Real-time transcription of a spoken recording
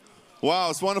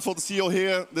Wow, it's wonderful to see you all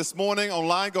here this morning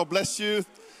online. God bless you.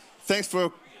 Thanks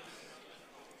for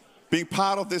being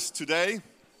part of this today.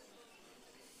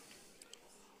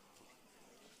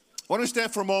 Why don't you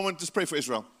stand for a moment, just pray for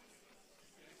Israel.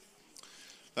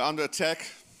 They're under attack.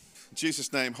 In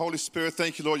Jesus' name. Holy Spirit,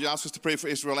 thank you, Lord. You asked us to pray for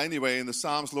Israel anyway in the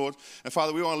Psalms, Lord. And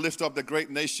Father, we want to lift up the great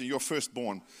nation, your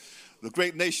firstborn. The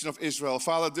great nation of Israel.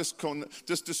 Father, just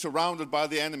surrounded by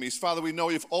the enemies. Father, we know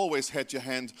you've always had your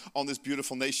hand on this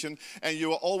beautiful nation, and you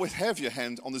will always have your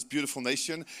hand on this beautiful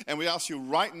nation. And we ask you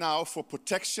right now for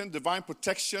protection, divine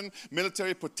protection,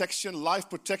 military protection, life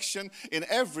protection in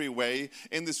every way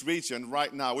in this region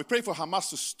right now. We pray for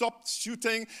Hamas to stop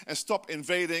shooting and stop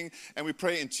invading, and we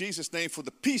pray in Jesus' name for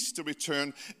the peace to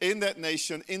return in that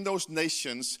nation, in those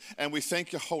nations. And we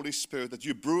thank you, Holy Spirit, that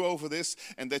you brew over this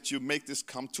and that you make this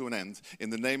come to an end. In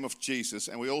the name of Jesus.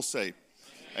 And we all say,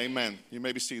 Amen. You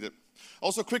may be seated.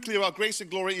 Also quickly about Grace and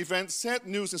Glory event. Sad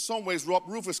news in some ways, Rob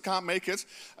Rufus can't make it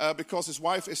because his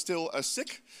wife is still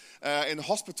sick in the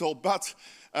hospital. But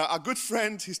our good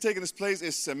friend, he's taken his place,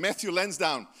 is Matthew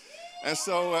Lansdowne. And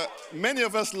so many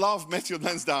of us love Matthew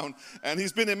Lansdowne, and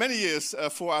he's been in many years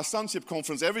for our sonship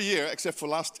conference every year, except for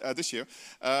this year.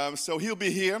 So he'll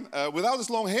be here without his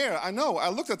long hair. I know. I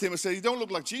looked at him and said, "You don't look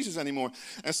like Jesus anymore."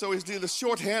 And so he's doing the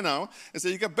short hair now, and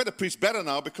said, "You got better preach better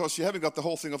now because you haven't got the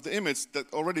whole thing of the image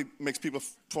that already makes people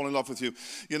fall in love with you."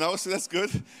 You know, so that's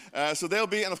good. So they'll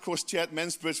be, and of course, Chad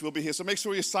Mansbridge will be here. So make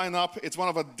sure you sign up. It's one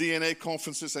of our DNA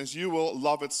conferences, and you will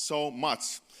love it so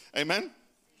much. Amen.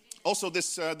 Also,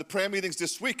 the prayer meetings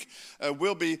this week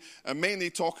will be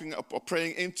mainly talking or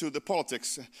praying into the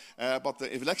politics about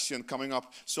the election coming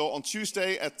up. So on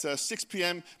Tuesday at 6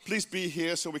 p.m., please be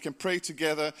here so we can pray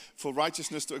together for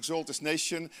righteousness to exalt this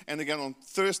nation. And again on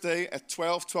Thursday at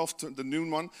 12 to the noon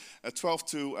one, 12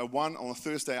 to 1 on a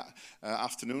Thursday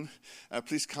afternoon.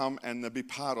 Please come and be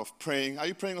part of praying. Are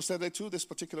you praying on Saturday too, this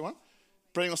particular one?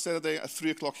 Praying on Saturday at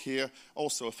 3 o'clock here,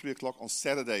 also at 3 o'clock on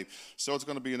Saturday. So it's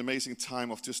going to be an amazing time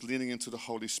of just leaning into the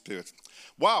Holy Spirit.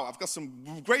 Wow, I've got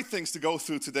some great things to go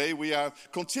through today. We are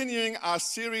continuing our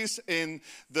series in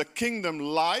the Kingdom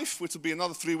Life, which will be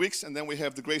another 3 weeks. And then we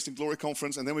have the Grace and Glory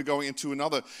Conference. And then we're going into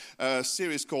another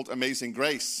series called Amazing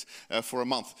Grace for a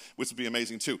month, which will be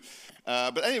amazing too.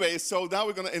 But anyway, so now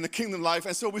we're going to in the Kingdom Life.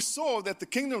 And so we saw that the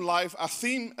Kingdom Life, our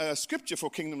theme scripture for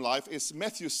Kingdom Life is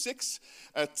Matthew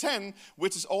 6:10,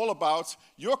 which is all about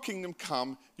your kingdom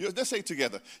come. Let's say it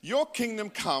together. Your kingdom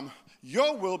come,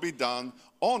 your will be done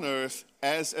on earth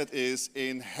as it is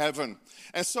in heaven.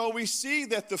 And so we see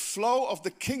that the flow of the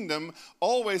kingdom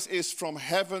always is from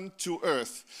heaven to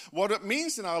earth. What it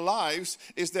means in our lives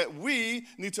is that we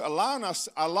need to align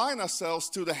ourselves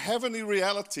to the heavenly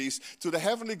realities, to the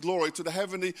heavenly glory, to the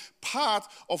heavenly part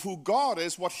of who God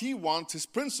is, what He wants, His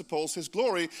principles, His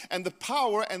glory, and the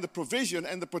power and the provision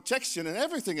and the protection and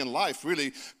everything in life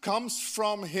really comes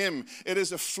from Him. It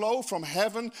is a flow from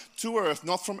heaven to earth,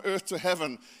 not from earth to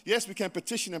heaven. Yes, we can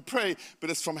petition and pray, but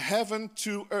it's from heaven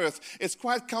to earth. It's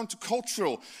quite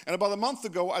countercultural. And about a month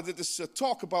ago, I did this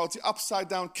talk about the upside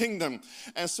down kingdom.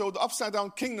 And so the upside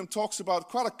down kingdom talks about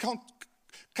quite a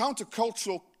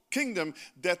countercultural kingdom,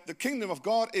 that the kingdom of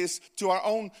God is to our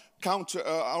own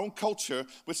culture,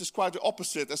 which is quite the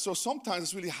opposite. And so sometimes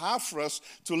it's really hard for us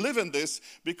to live in this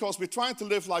because we're trying to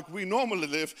live like we normally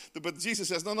live. But Jesus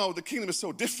says, no, the kingdom is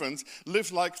so different.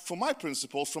 Live like for my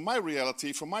principles, for my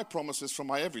reality, for my promises, for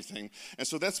my everything. And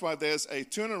so that's why there's a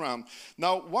turnaround.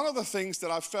 Now, one of the things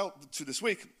that I felt to this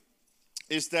week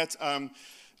is that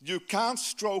you can't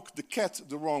stroke the cat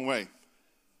the wrong way.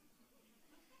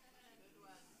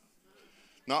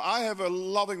 Now, I have a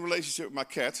loving relationship with my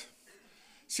cat.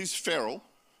 She's feral.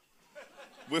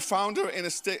 We found her in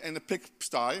a pig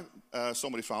sty.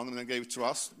 Somebody found her and then gave it to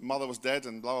us. Mother was dead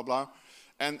and blah, blah, blah.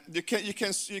 And you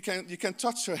can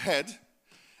touch her head.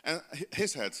 And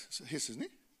his head. His, isn't he?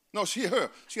 No, her.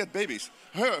 She had babies.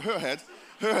 Her head.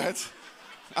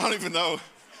 I don't even know.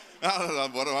 I don't know.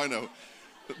 What do I know?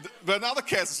 But another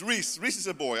cat is Reese. Reese is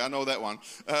a boy, I know that one.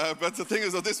 But the thing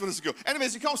is that this one is a girl.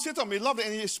 Anyways, you come sit on me, love it,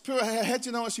 and you purr her head,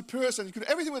 you know, and she purrs, and you can do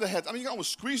everything with the head. I mean, you can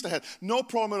almost squeeze the head, no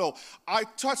problem at all. I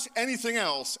touch anything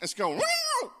else, and she go,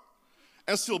 wow!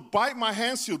 And she'll bite my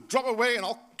hand, she'll drop away, and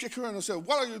I'll kick her, and I'll say,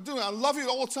 what are you doing? I love you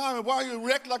all the time, and why you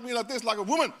react like me like this, like a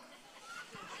woman?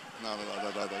 No,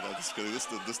 just kidding.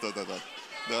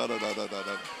 No.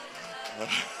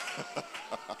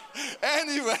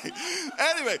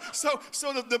 Anyway, so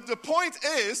the point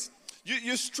is,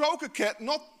 you stroke a cat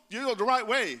not the right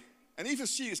way, and even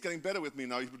she is getting better with me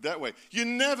now. You put it that way. You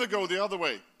never go the other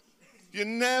way.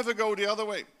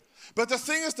 But the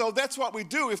thing is, though, that's what we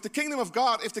do. If the kingdom of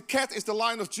God, if the cat is the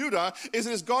Lion of Judah, is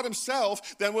it is God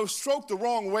himself, then we'll stroke the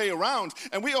wrong way around.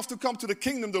 And we often come to the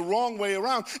kingdom the wrong way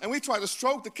around. And we try to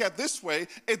stroke the cat this way.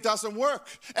 It doesn't work.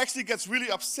 Actually gets really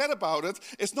upset about it.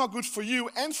 It's not good for you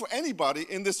and for anybody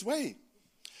in this way.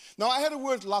 Now, I had a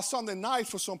word last Sunday night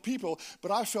for some people, but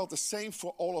I felt the same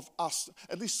for all of us,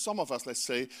 at least some of us, let's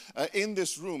say, in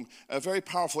this room, very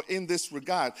powerful in this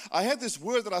regard. I had this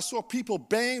word that I saw people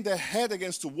bang their head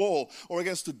against the wall or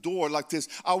against the door like this.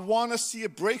 I want to see a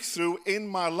breakthrough in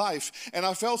my life. And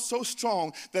I felt so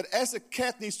strong that as a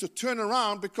cat needs to turn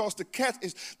around, because the cat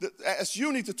is, as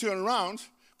you need to turn around,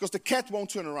 because the cat won't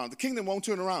turn around, the kingdom won't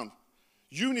turn around.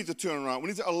 You need to turn around. We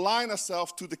need to align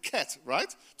ourselves to the cat,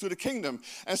 right? To the kingdom.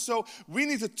 And so we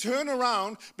need to turn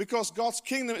around because God's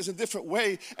kingdom is a different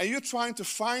way. And you're trying to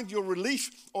find your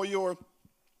relief or your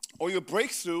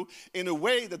breakthrough in a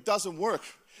way that doesn't work.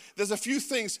 There's a few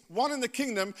things. One, in the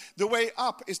kingdom, the way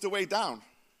up is the way down.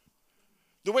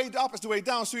 The way up is the way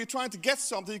down. So you're trying to get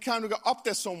something. You kind of go up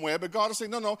there somewhere. But God is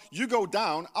saying, no, you go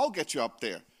down. I'll get you up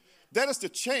there. That is the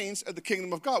change of the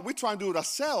kingdom of God. We try and do it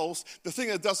ourselves, the thing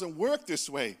that doesn't work this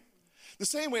way. The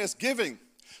same way as giving.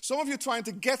 Some of you are trying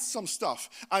to get some stuff.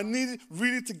 I need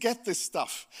really to get this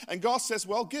stuff. And God says,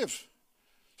 well, give.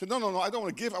 So no, I don't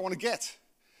want to give, I want to get.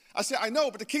 I say, I know,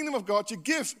 but the kingdom of God, you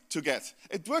give to get.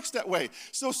 It works that way.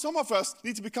 So some of us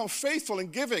need to become faithful in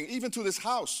giving, even to this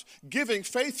house. Giving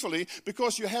faithfully,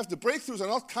 because you have the breakthroughs are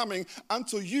not coming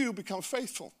until you become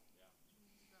faithful.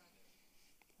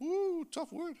 Ooh,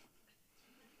 tough word.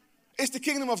 It's the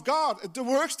kingdom of God. It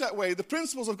works that way. The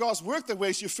principles of God's work that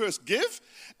way. So you first give,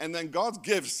 and then God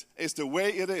gives. It's the way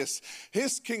it is.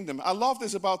 His kingdom. I love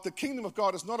this about the kingdom of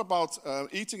God. It's not about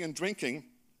eating and drinking,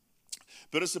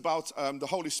 but it's about the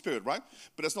Holy Spirit, right?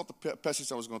 But that's not the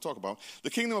passage I was going to talk about.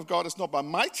 The kingdom of God is not by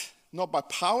might, not by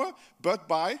power, but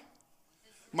by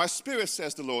my spirit,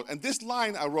 says the Lord. And this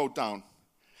line I wrote down.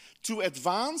 To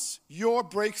advance your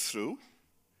breakthrough.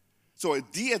 So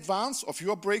the advance of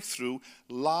your breakthrough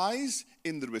lies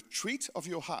in the retreat of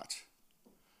your heart.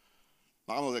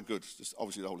 Now, I'm not that good. It's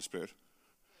obviously the Holy Spirit.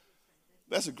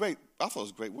 I thought it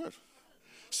was a great word.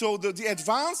 So the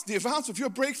advance of your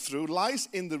breakthrough lies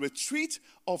in the retreat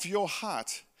of your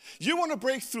heart. You want to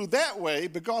break through that way,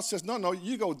 but God says, no,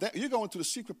 you go into the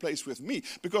secret place with me.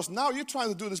 Because now you're trying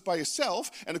to do this by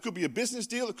yourself, and it could be a business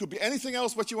deal, it could be anything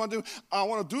else what you want to do. I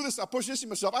want to do this, I push this in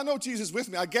myself. I know Jesus is with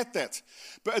me, I get that.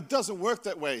 But it doesn't work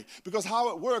that way. Because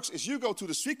how it works is you go to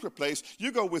the secret place,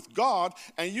 you go with God,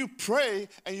 and you pray,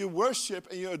 and you worship,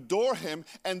 and you adore him,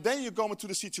 and then you go into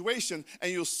the situation,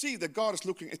 and you'll see that God is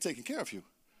looking and taking care of you.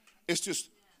 It's just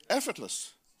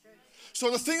effortless. So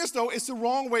the thing is, though, it's the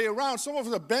wrong way around. Some of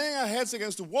us are banging our heads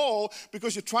against the wall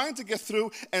because you're trying to get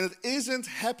through and it isn't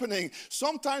happening.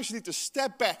 Sometimes you need to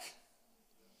step back.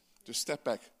 Just step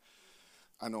back.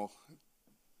 I know.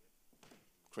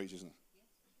 Crazy, isn't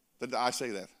it? That I say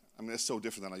that. I mean, it's so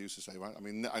different than I used to say, right? I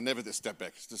mean, I never did step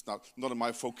back. It's just not in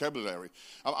my vocabulary.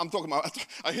 I'm talking about,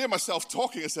 I hear myself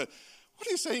talking and said, what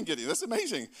are you saying, Gideon? That's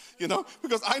amazing,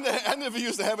 because I never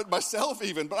used to have it myself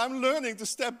even, but I'm learning to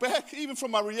step back even from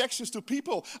my reactions to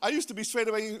people. I used to be straight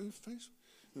away,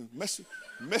 mess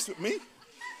with me?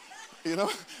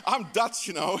 I'm Dutch,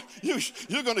 you're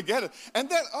going to get it. And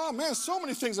then, oh man, so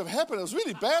many things have happened. It was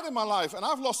really bad in my life, and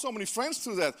I've lost so many friends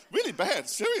through that. Really bad,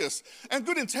 serious. And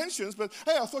good intentions, but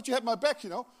hey, I thought you had my back,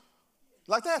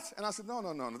 like that. And I said,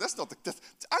 no, that's not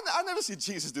I never see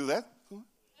Jesus do that.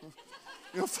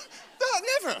 No,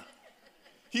 never.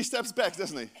 He steps back,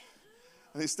 doesn't he?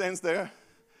 And he stands there,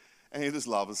 and he just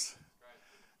loves.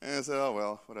 And I said, oh,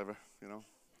 well, whatever,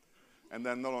 And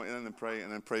then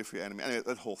pray for your enemy. And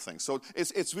that whole thing. So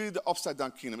it's really the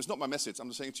upside-down kingdom. It's not my message. I'm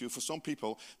just saying to you, for some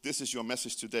people, this is your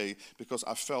message today because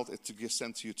I felt it to get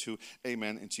sent to you too.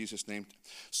 Amen, in Jesus' name.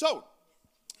 So,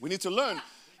 we need to learn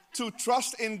to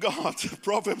trust in God.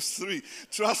 Proverbs 3.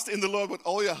 Trust in the Lord with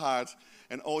all your heart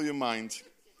and all your mind.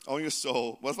 On your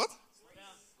soul. What?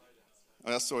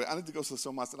 Oh, yeah, sorry. I need to go through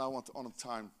so much and I want to honor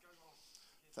time.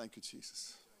 Thank you,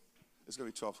 Jesus. It's going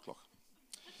to be 12 o'clock.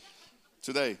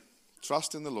 Today,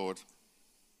 trust in the Lord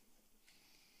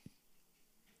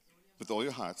with all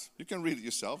your heart. You can read it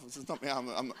yourself. This is not me.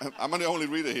 I'm the only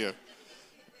reader here.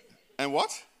 And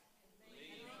what?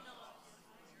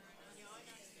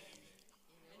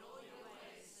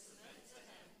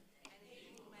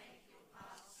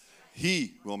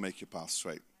 He will make your path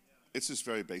straight. It's just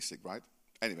very basic, right?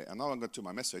 Anyway, and now I'm going to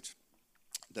my message.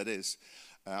 That is,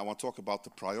 I want to talk about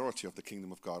the priority of the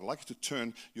kingdom of God. I'd like you to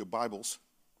turn your Bibles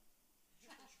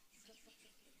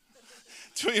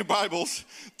Turn your Bibles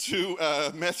to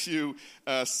Matthew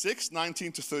 6,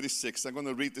 19 to 36. I'm going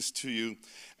to read this to you,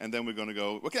 and then we're going to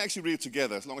go. We can actually read it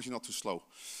together, as long as you're not too slow.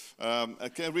 I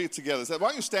can read it together. So why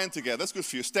don't you stand together? That's good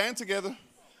for you. Stand together,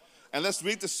 and let's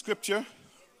read the scripture.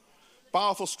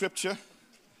 Powerful scripture.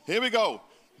 Here we go.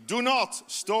 Do not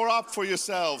store up for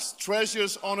yourselves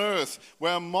treasures on earth,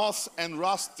 where moth and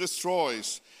rust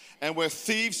destroys, and where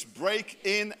thieves break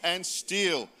in and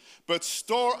steal. But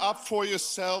store up for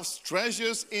yourselves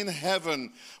treasures in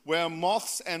heaven, where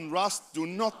moths and rust do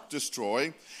not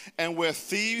destroy, and where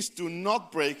thieves do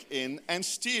not break in and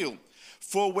steal.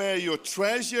 For where your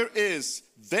treasure is,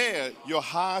 there your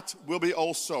heart will be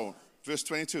also. Verse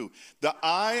 22. The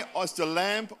eye is the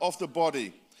lamp of the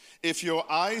body. If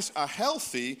your eyes are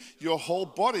healthy, your whole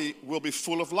body will be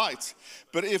full of light.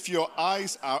 But if your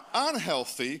eyes are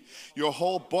unhealthy, your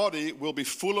whole body will be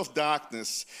full of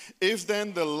darkness. If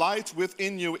then the light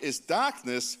within you is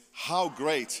darkness, how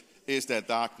great is that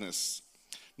darkness?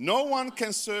 No one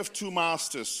can serve two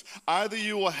masters. Either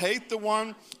you will hate the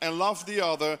one and love the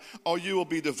other, or you will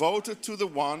be devoted to the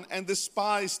one and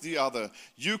despise the other.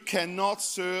 You cannot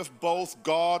serve both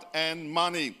God and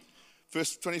money.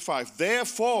 Verse 25,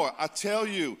 therefore I tell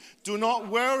you, do not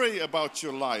worry about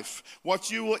your life,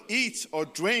 what you will eat or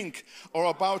drink, or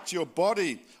about your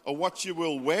body, or what you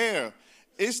will wear.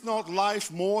 Is not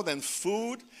life more than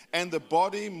food, and the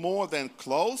body more than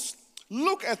clothes?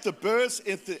 Look at the birds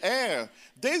in the air.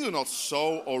 They do not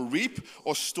sow or reap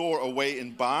or store away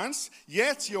in barns,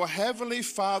 yet your heavenly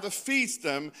Father feeds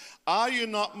them. Are you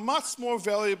not much more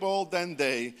valuable than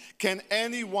they? Can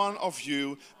any one of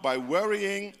you, by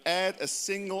worrying, add a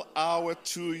single hour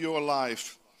to your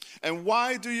life? And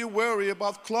why do you worry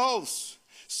about clothes?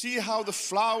 See how the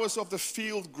flowers of the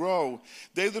field grow.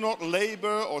 They do not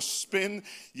labor or spin,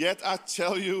 yet I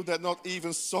tell you that not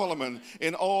even Solomon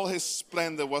in all his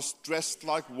splendor was dressed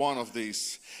like one of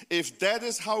these. If that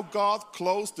is how God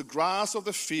clothes the grass of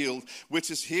the field,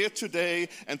 which is here today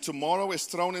and tomorrow is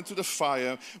thrown into the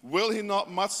fire, will he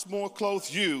not much more clothe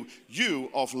you, you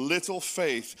of little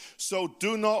faith? So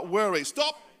do not worry.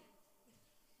 Stop.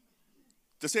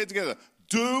 Let's say it together.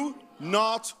 Do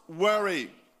not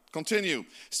worry. Continue,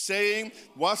 saying,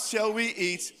 what shall we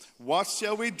eat, what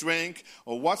shall we drink,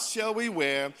 or what shall we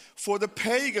wear? For the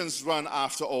pagans run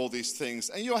after all these things,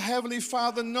 and your heavenly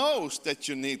Father knows that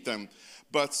you need them.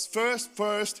 But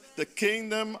first, the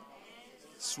kingdom,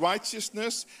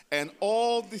 righteousness, and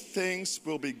all the things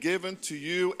will be given to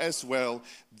you as well.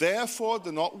 Therefore,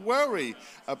 do not worry,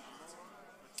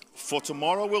 for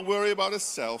tomorrow will worry about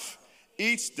itself.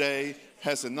 Each day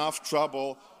has enough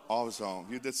trouble of its own.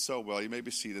 You did so well. You may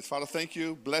be seated. Father, thank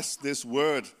you. Bless this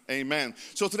word. Amen.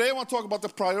 So today I want to talk about the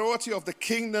priority of the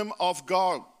kingdom of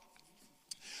God.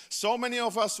 So many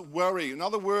of us worry.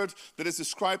 Another word that is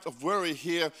described of worry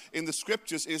here in the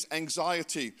scriptures is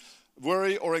anxiety.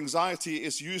 Worry or anxiety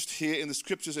is used here in the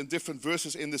scriptures in different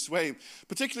verses in this way.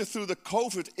 Particularly through the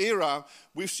COVID era,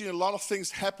 we've seen a lot of things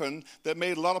happen that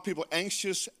made a lot of people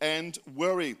anxious and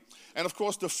worry. And of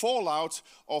course, the fallout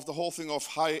of the whole thing of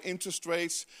higher interest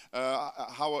rates,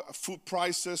 how food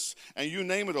prices, and you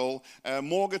name it all,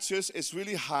 mortgages, is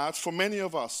really hard for many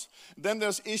of us. Then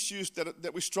there's issues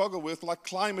that we struggle with, like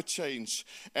climate change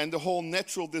and the whole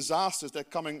natural disasters that are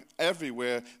coming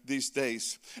everywhere these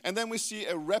days. And then we see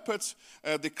a rapid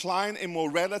decline in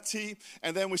morality,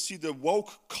 and then we see the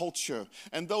woke culture.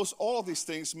 And all of these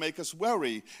things make us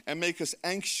worry and make us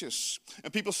anxious.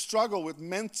 And people struggle with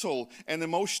mental and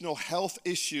emotional health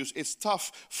issues. It's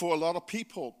tough for a lot of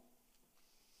people.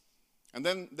 And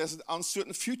then there's an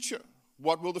uncertain future.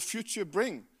 What will the future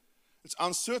bring? It's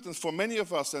uncertain for many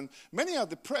of us, and many are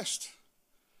depressed.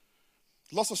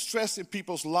 Lots of stress in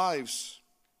people's lives.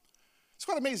 It's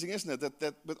quite amazing, isn't it,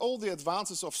 that with all the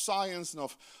advances of science and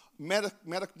of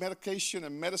medication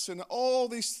and medicine, and all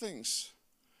these things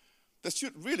that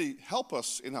should really help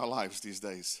us in our lives these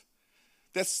days,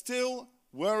 that still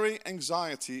worry,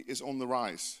 anxiety is on the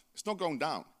rise. It's not going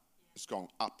down, it's going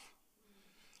up.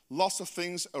 Lots of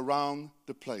things around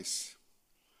the place.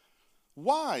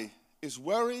 Why is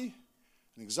worry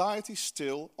and anxiety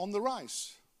still on the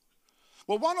rise?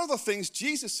 Well, one of the things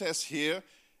Jesus says here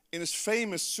in his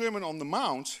famous Sermon on the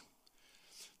Mount,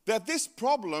 that this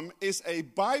problem is a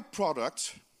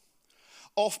byproduct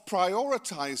of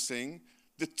prioritizing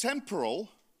the temporal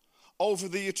over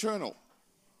the eternal.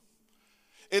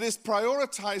 It is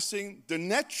prioritizing the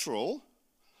natural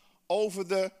over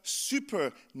the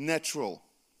supernatural.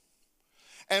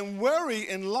 And worry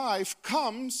in life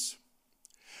comes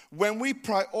when we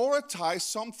prioritize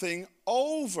something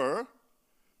over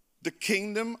the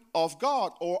kingdom of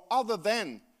God, or other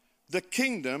than the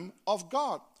kingdom of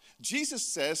God. Jesus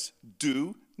says,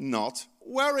 do not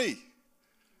worry.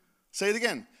 Say it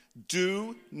again.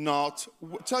 Do not,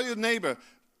 tell your neighbor,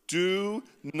 do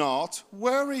not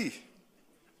worry.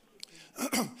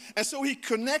 And so he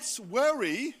connects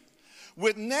worry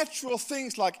with natural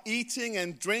things like eating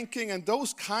and drinking and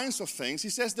those kinds of things. He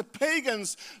says the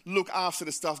pagans look after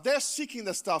the stuff. They're seeking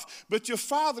the stuff. But your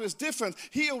Father is different.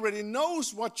 He already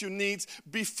knows what you need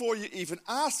before you even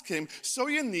ask him. So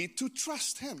you need to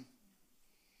trust him.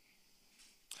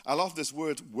 I love this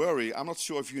word worry. I'm not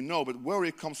sure if you know, but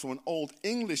worry comes from an old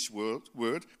English word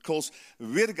called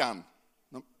wirgan.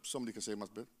 No, somebody can say it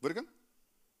much better. Wirgan?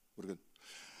 Wirgan.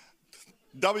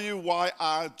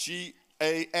 W-Y-R-G-A-N,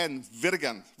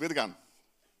 Wirgan.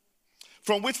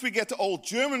 From which we get the old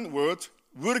German word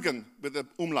würgen with the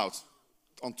umlaut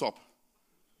on top.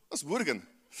 That's würgen.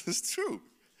 That's true.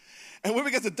 And when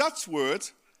we get the Dutch word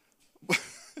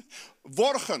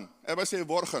worgen. Everybody say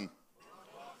worgen.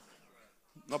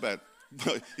 Not bad.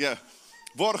 Yeah.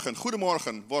 Worgen.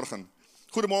 Goedemorgen. Worgen.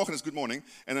 Goedemorgen is good morning.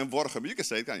 And then worgen. But you can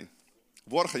say it, can't you?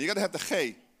 Worgen. You got to have the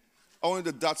G. Only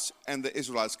the Dutch and the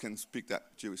Israelites can speak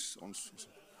that Jewish.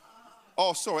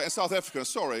 Oh, sorry. And South African.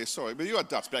 Sorry. But you have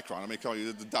Dutch background. I mean, call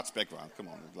you the Dutch background. Come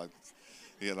on. Like,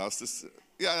 you know, it's just,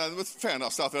 yeah, fair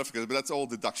enough. South Africa. But that's all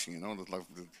deduction, you know.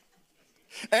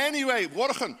 Anyway,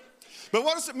 worgen. But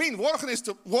what does it mean? Worgen is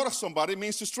to worg somebody,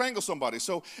 means to strangle somebody.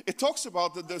 So it talks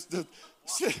about the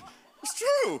it's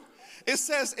true. It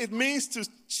says it means to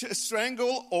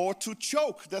strangle or to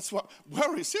choke. That's what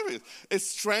worry, serious. It's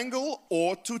strangle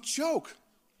or to choke.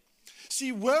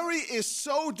 See, worry is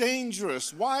so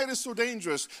dangerous. Why it is so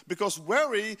dangerous? Because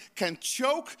worry can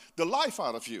choke the life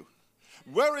out of you.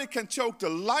 Worry can choke the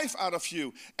life out of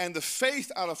you and the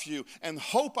faith out of you and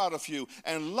hope out of you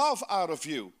and love out of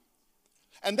you.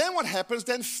 And then what happens?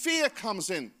 Then fear comes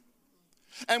in.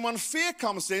 And when fear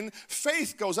comes in,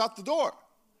 faith goes out the door.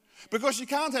 Because you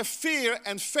can't have fear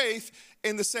and faith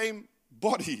in the same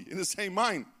body, in the same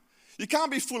mind. You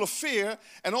can't be full of fear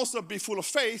and also be full of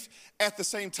faith at the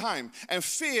same time. And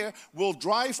fear will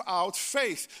drive out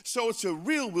faith. So it's a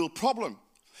real problem.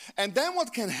 And then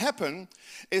what can happen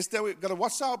is that we've got to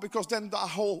watch out, because then our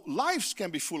whole lives can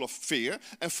be full of fear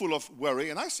and full of worry.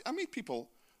 And I meet people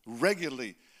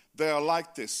regularly. They are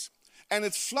like this. And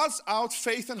it floods out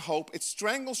faith and hope. It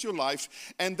strangles your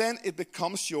life. And then it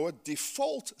becomes your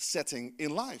default setting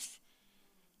in life.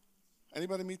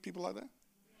 Anybody meet people like that?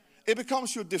 It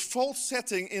becomes your default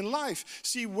setting in life.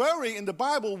 See, worry in the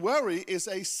Bible, worry is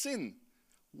a sin.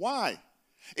 Why?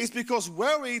 It's because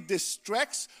worry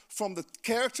distracts from the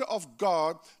character of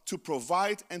God to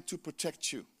provide and to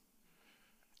protect you.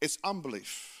 It's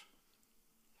unbelief.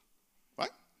 Right?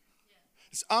 Yeah.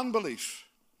 It's unbelief.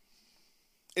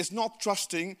 It's not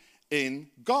trusting in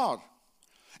God.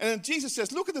 And then Jesus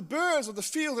says, look at the birds of the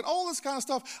field and all this kind of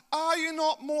stuff. Are you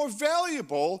not more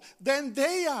valuable than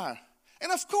they are?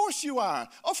 And of course you are.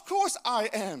 Of course I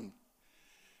am.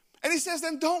 And he says,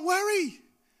 then don't worry,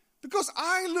 because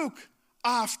I look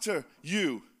after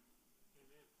you.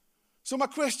 So my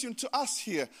question to us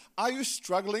here, are you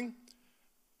struggling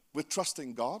with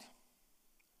trusting God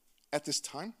at this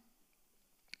time?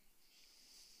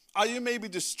 Are you maybe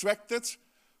distracted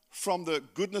from the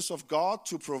goodness of God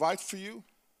to provide for you,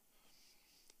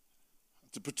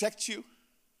 to protect you?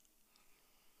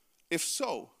 If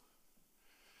so,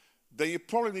 then you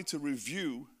probably need to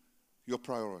review your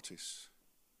priorities.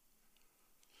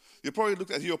 You probably look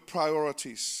at your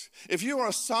priorities. If you are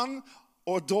a son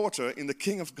or daughter in the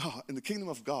kingdom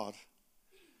of God,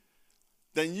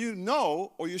 then you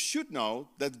know, or you should know,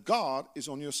 that God is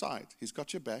on your side. He's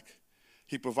got your back.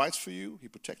 He provides for you. He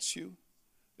protects you.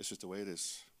 This is the way it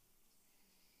is.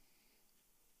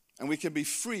 And we can be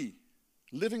free,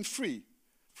 living free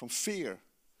from fear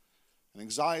and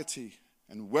anxiety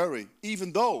and worry,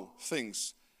 even though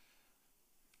things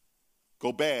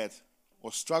go bad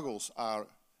or struggles are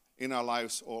in our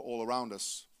lives or all around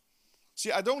us.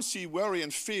 See, I don't see worry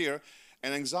and fear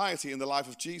and anxiety in the life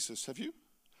of Jesus. Have you?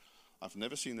 I've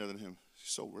never seen that in him.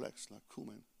 He's so relaxed, like, cool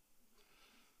man.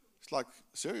 It's like,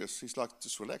 serious. He's like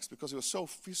just relaxed because he's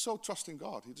so trusting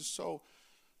God. He's just so,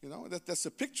 you know, that's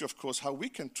a picture, of course, how we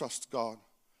can trust God.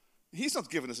 He's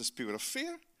not given us a spirit of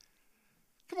fear.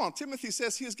 Come on, Timothy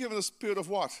says he has given us a spirit of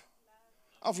what?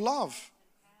 Of love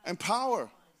and power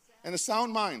and a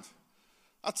sound mind.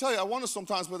 I tell you, I wonder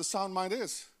sometimes where the sound mind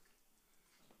is.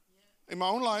 In my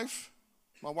own life,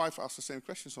 my wife asks the same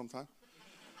question sometimes.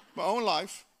 My own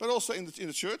life, but also in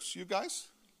the church, you guys.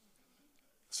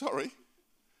 Sorry.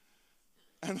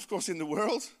 And of course in the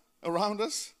world around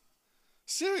us.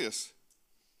 Serious.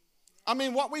 I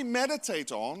mean, what we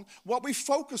meditate on, what we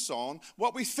focus on,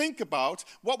 what we think about,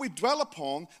 what we dwell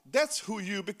upon, that's who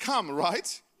you become,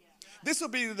 right? This will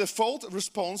be the default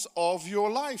response of your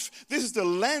life. This is the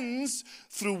lens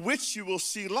through which you will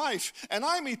see life. And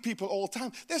I meet people all the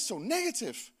time. They're so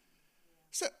negative.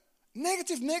 So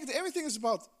negative. Everything is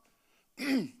about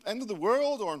end of the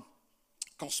world or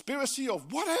conspiracy or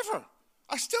whatever.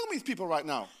 I still meet people right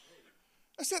now.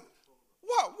 I said,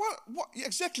 what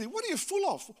exactly? What are you full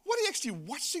of? What are you actually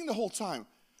watching the whole time?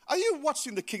 Are you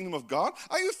watching the kingdom of God?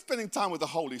 Are you spending time with the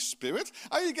Holy Spirit?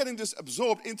 Are you getting this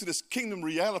absorbed into this kingdom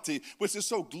reality, which is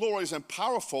so glorious and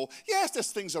powerful? Yes,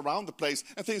 there's things around the place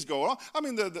and things go on. I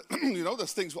mean,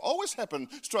 there's things will always happen.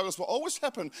 Struggles will always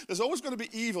happen. There's always going to be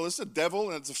evil. It's the devil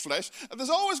and it's the flesh. And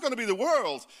there's always going to be the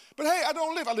world. But hey,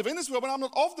 I live in this world, but I'm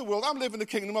not of the world. I'm living the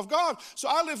kingdom of God. So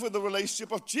I live with the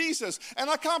relationship of Jesus. And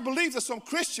I can't believe that some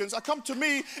Christians are come to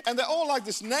me and they're all like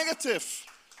this negative.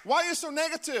 Why are you so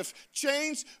negative?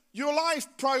 Change your life.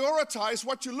 Prioritize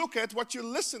what you look at, what you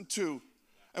listen to,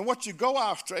 and what you go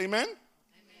after. Amen?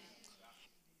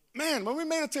 Man, when we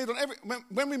meditate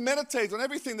on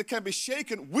everything that can be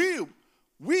shaken,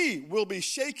 we will be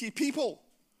shaky people,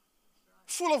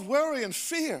 full of worry and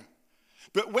fear.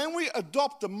 But when we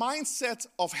adopt the mindset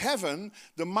of heaven,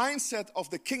 the mindset of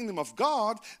the kingdom of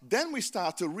God, then we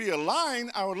start to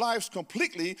realign our lives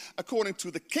completely according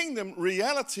to the kingdom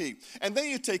reality. And then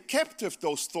you take captive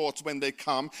those thoughts when they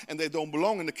come and they don't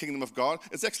belong in the kingdom of God.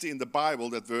 It's actually in the Bible,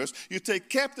 that verse. You take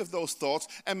captive those thoughts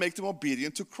and make them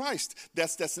obedient to Christ.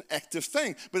 That's an active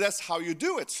thing, but that's how you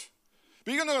do it.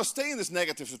 But you're not going to stay in this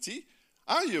negativity,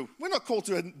 are you? We're not called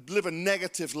to live a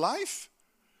negative life.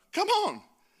 Come on.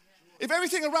 If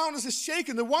everything around us is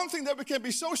shaken, the one thing that we can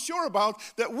be so sure about,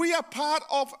 that we are part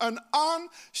of an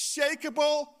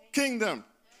unshakable kingdom.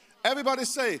 Everybody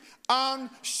say,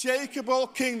 unshakable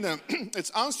kingdom.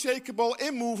 It's unshakable,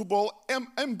 immovable,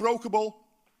 unbreakable,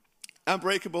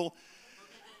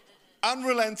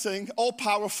 unrelenting,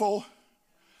 all-powerful.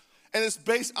 And it's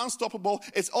based, unstoppable.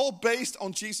 It's all based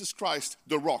on Jesus Christ,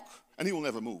 the rock. And he will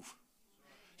never move.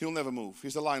 He will never move.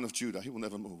 He's the Lion of Judah. He will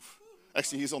never move.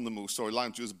 Actually, he's on the move. Sorry, Lion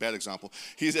of Judah is a bad example.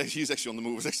 He's actually on the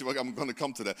move. It's actually, I'm going to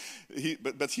come to that.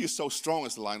 But he is so strong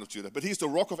as the Lion of Judah. But he's the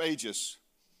rock of ages.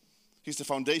 He's the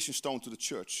foundation stone to the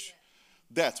church.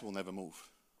 That will never move.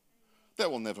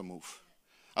 That will never move.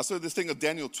 I saw this thing of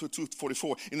Daniel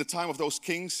 2:44. In the time of those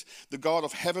kings, the God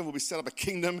of heaven will be set up a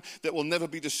kingdom that will never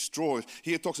be destroyed.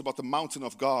 Here it talks about the mountain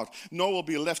of God. Nor will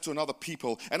be left to another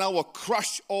people. And I will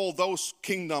crush all those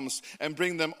kingdoms and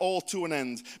bring them all to an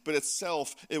end. But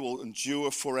itself, it will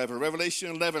endure forever.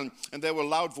 Revelation 11. And there were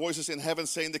loud voices in heaven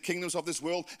saying, the kingdoms of this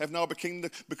world have now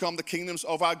become the kingdoms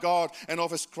of our God and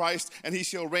of his Christ. And he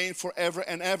shall reign forever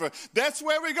and ever. That's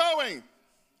where we're going.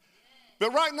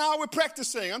 But right now we're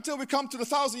practicing until we come to the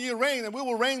 1,000-year reign, and we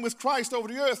will reign with Christ over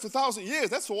the earth for 1,000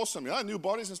 years. That's awesome, yeah? New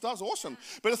bodies and stuff, that's awesome.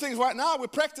 But the thing is, right now we're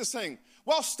practicing.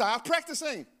 Well, start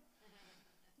practicing.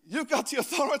 You've got the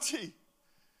authority.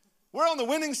 We're on the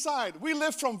winning side. We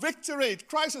live from victory.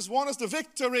 Christ has won us the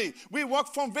victory. We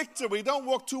walk from victory. We don't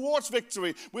walk towards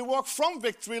victory. We walk from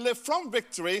victory, live from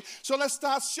victory. So let's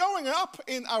start showing up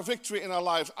in our victory in our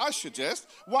lives. I suggest,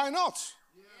 why not?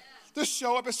 Just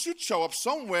show up. It should show up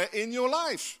somewhere in your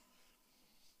life.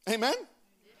 Amen?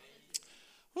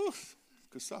 Whew,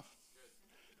 good stuff.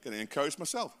 Going to encourage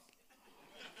myself.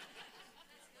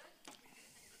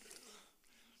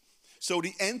 So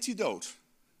the antidote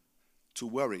to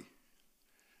worry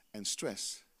and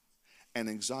stress and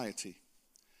anxiety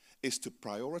is to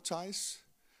prioritize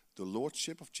the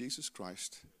Lordship of Jesus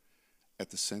Christ at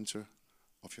the center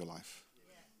of your life.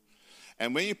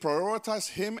 And when you prioritize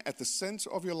him at the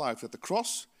center of your life, that the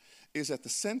cross is at the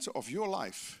center of your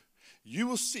life, you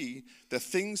will see that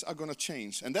things are going to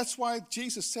change. And that's why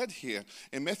Jesus said here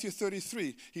in Matthew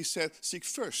 33, he said, seek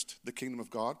first the kingdom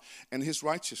of God and his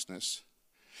righteousness,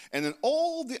 and then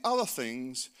all the other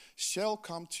things shall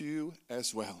come to you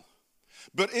as well.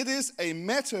 But it is a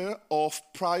matter of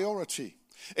priority.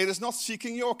 It is not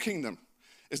seeking your kingdom.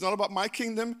 It's not about my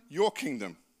kingdom, your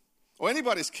kingdom, or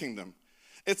anybody's kingdom.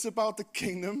 It's about the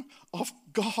kingdom of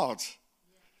God.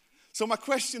 So my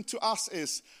question to us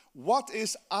is, what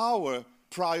is our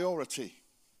priority?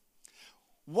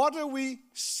 What are we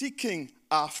seeking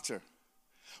after?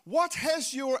 What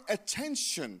has your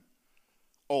attention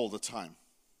all the time?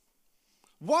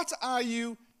 What are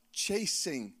you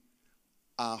chasing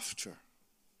after?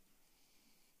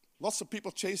 Lots of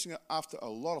people chasing after a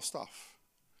lot of stuff.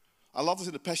 I love this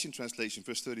in the Passion Translation,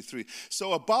 verse 33.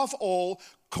 So above all,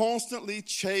 constantly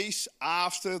chase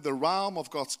after the realm of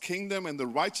God's kingdom and the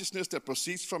righteousness that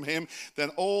proceeds from him, then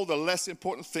all the less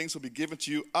important things will be given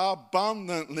to you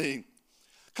abundantly.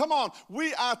 Come on,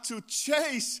 we are to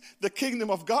chase the kingdom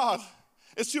of God.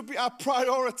 It should be our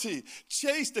priority.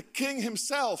 Chase the King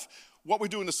himself. What we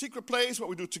do in the secret place, what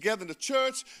we do together in the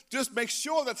church, just make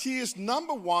sure that he is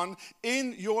number one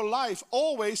in your life.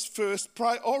 Always first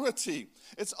priority.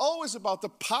 It's always about the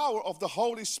power of the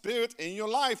Holy Spirit in your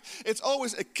life. It's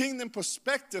always a kingdom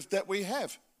perspective that we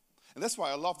have. And that's why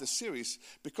I love this series,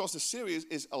 because the series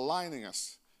is aligning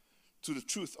us to the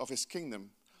truth of his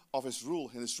kingdom, of his rule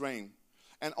and his reign.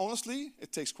 And honestly,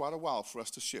 it takes quite a while for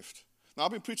us to shift. Now,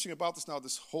 I've been preaching about this now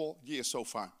this whole year so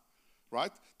far,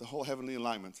 right? The whole heavenly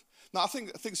alignment. Now, I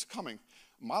think things are coming.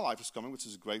 My life is coming, which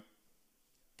is a great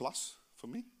plus for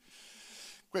me.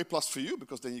 Great plus for you,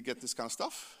 because then you get this kind of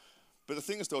stuff. But the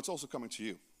thing is, though, it's also coming to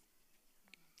you.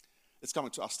 It's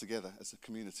coming to us together as a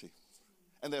community.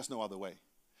 And there's no other way.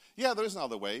 Yeah, there is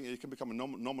another way. You can become a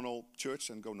nominal church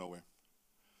and go nowhere.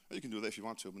 You can do that if you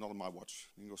want to, but not on my watch.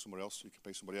 You can go somewhere else. You can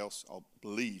pay somebody else. I'll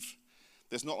believe.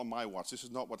 There's not on my watch. This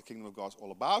is not what the kingdom of God is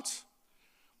all about.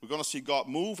 We're going to see God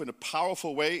move in a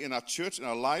powerful way in our church, in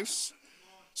our lives.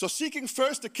 So seeking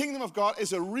first the kingdom of God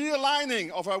is a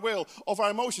realigning of our will, of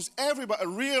our emotions, everybody, a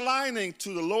realigning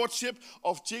to the lordship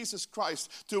of Jesus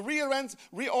Christ. To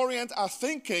reorient our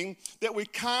thinking that we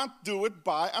can't do it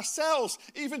by ourselves.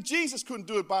 Even Jesus couldn't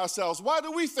do it by ourselves. Why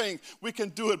do we think we can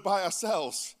do it by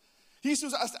ourselves? He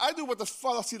says, I do what the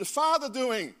Father, I see the Father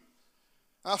doing.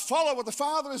 I follow what the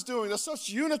Father is doing. There's such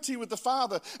unity with the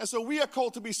Father. And so we are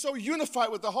called to be so unified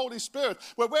with the Holy Spirit.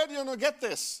 Well, where do you going to get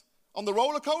this? On the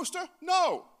roller coaster?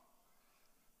 No.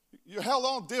 You held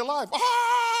on dear life.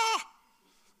 Ah!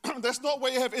 That's not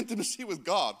where you have intimacy with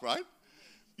God, right?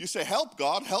 You say, help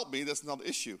God, help me. That's another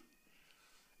issue.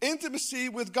 Intimacy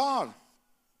with God.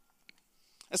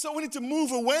 And so we need to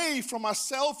move away from our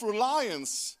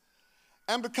self-reliance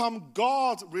and become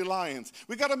God-reliant.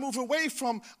 We got to move away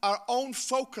from our own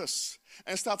focus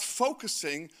and start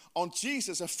focusing on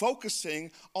Jesus and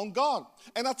focusing on God.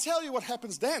 And I'll tell you what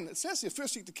happens then. It says here,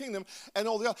 first seek the kingdom and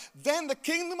all the other. Then the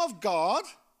kingdom of God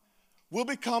will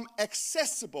become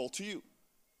accessible to you.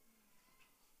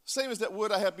 Same as that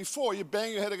word I had before, you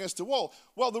bang your head against the wall.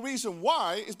 Well, the reason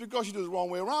why is because you do it the wrong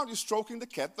way around. You're stroking the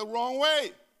cat the wrong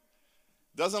way.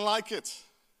 Doesn't like it.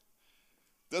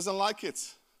 Doesn't like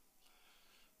it.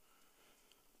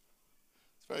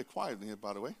 Very quiet in here,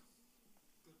 by the way.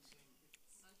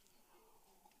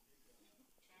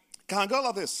 Can't go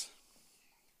like this.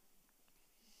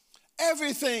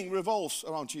 Everything revolves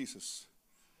around Jesus.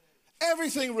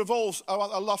 Everything revolves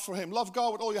around our love for him. Love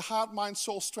God with all your heart, mind,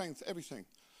 soul, strength, everything.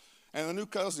 And the new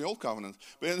covenant, the old covenant.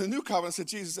 But in the new covenant, said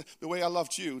Jesus, the way I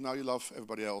loved you, now you love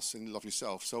everybody else and you love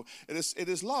yourself. So it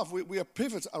is love. We are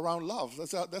pivot around love.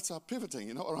 That's our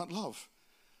pivoting, around love.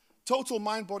 Total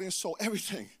mind, body, and soul,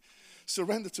 everything.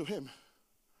 Surrender to him.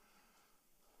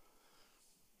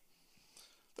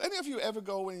 Do any of you ever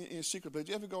go in your secret place?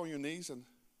 Do you ever go on your knees and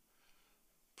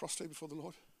prostrate before the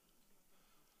Lord?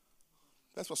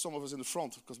 That's why some of us in the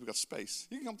front, because we got space.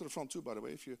 You can come to the front too, by the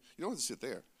way. If you don't have to sit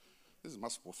there. This is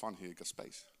much more fun here. You got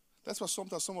space. That's why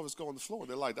sometimes some of us go on the floor.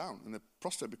 They lie down and they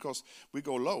prostrate because we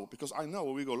go low. Because I know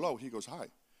when we go low, he goes high.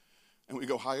 And we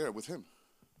go higher with him.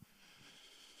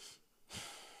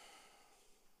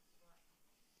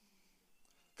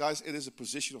 Guys, it is a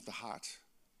position of the heart.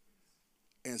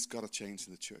 And it's got to change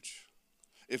in the church.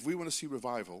 If we want to see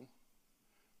revival,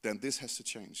 then this has to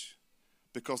change.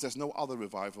 Because there's no other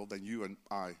revival than you and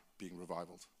I being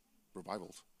revived.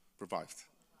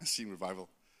 And seeing revival.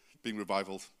 Being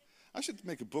revivaled. I should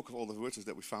make a book of all the words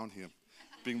that we found here.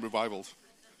 Being revivaled.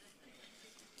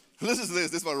 Listen to this.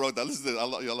 This is what I wrote down. Listen to this. I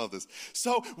love this.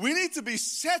 So we need to be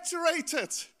saturated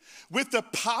with the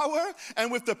power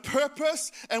and with the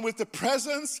purpose and with the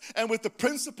presence and with the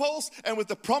principles and with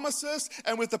the promises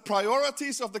and with the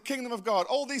priorities of the kingdom of God.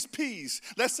 All these P's.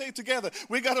 Let's say it together.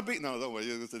 We got to be, no, don't worry,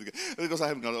 because I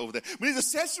haven't got it over there. We need to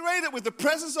saturate it with the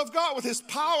presence of God, with his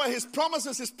power, his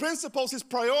promises, his principles, his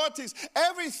priorities,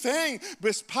 everything,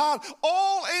 his part,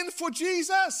 all in for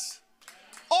Jesus.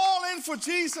 All in for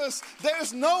Jesus. There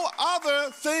is no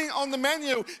other thing on the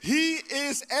menu. He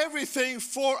is everything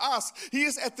for us. He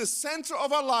is at the center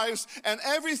of our lives, and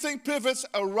everything pivots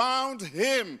around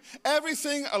him.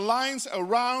 Everything aligns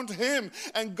around him,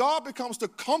 and God becomes the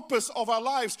compass of our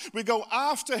lives. We go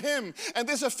after him, and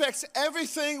this affects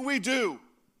everything we do.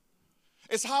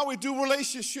 It's how we do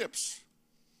relationships.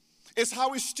 It's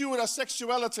how we steward our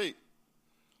sexuality.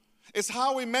 It's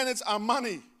how we manage our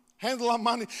money. handle our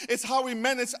money. It's how we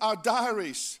manage our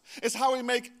diaries. It's how we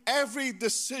make every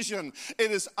decision.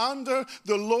 It is under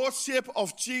the lordship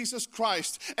of Jesus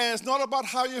Christ. And it's not about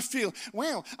how you feel.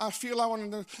 Well, I feel I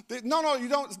want to... No, you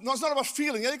don't. No, it's not about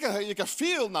feeling. You can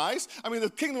feel nice. I mean, the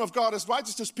kingdom of God is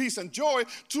righteousness, peace, and joy.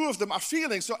 Two of them are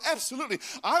feelings. So absolutely,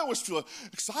 I always feel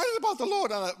excited about the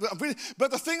Lord.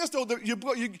 But the thing is, though, that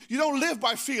you don't live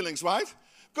by feelings, right?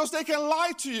 Because they can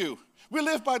lie to you. We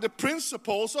live by the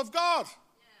principles of God.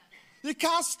 You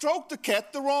can't stroke the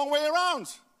cat the wrong way around.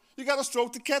 You got to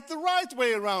stroke the cat the right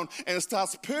way around. And it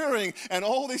starts purring, and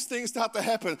all these things start to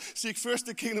happen. Seek first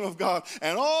the kingdom of God,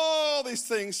 and all these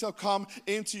things shall come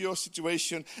into your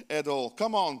situation at all.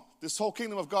 Come on. This whole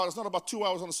kingdom of God is not about 2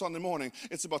 hours on a Sunday morning.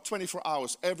 It's about 24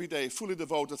 hours every day, fully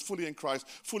devoted, fully in Christ,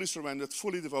 fully surrendered,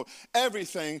 fully devoted.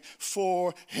 Everything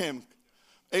for Him.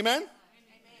 Amen?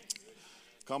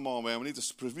 Come on, man. We need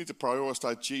to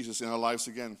prioritize Jesus in our lives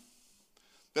again.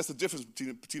 That's the difference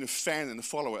between a fan and a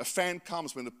follower. A fan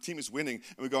comes when the team is winning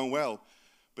and we're going well,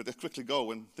 but they quickly go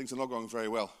when things are not going very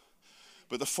well.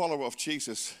 But the follower of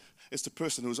Jesus is the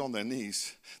person who's on their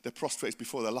knees, that prostrates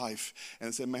before their life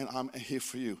and say, man, I'm here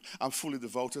for you. I'm fully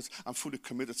devoted. I'm fully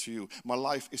committed to you. My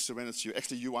life is surrendered to you.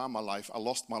 Actually, you are my life. I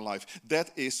lost my life.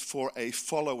 That is for a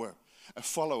follower. A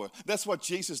follower. That's what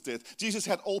Jesus did. Jesus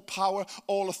had all power,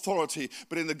 all authority.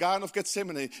 But in the Garden of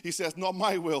Gethsemane, he says, not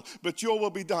my will, but your will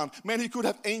be done. Man, he could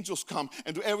have angels come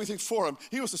and do everything for him.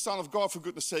 He was the Son of God, for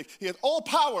goodness sake. He had all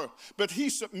power, but he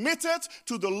submitted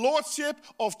to the lordship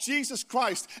of Jesus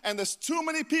Christ. And there's too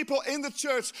many people in the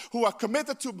church who are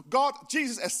committed to God,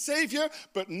 Jesus as Savior,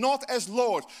 but not as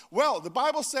Lord. Well, the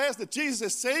Bible says that Jesus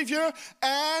is Savior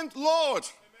and Lord.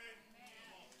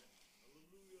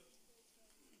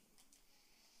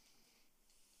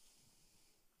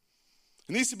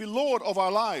 He needs to be Lord of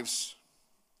our lives.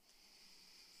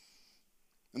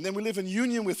 And then we live in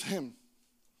union with Him,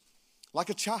 like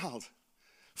a child,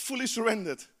 fully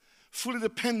surrendered, fully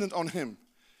dependent on Him.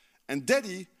 And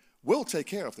Daddy will take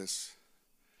care of this.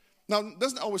 Now, it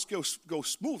doesn't always go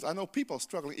smooth. I know people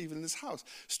struggling even in this house.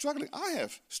 Struggling. I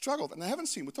have struggled, and I haven't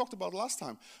seen. We talked about it last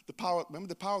time. Remember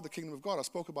the power of the kingdom of God? I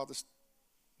spoke about this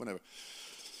whenever.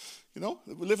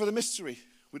 We live in a mystery.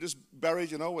 We just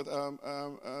buried, with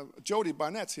Jody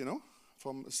Barnett,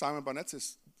 from Simon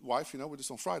Barnett's wife, we just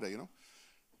on Friday,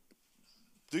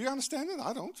 Do you understand it?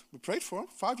 I don't. We prayed for him.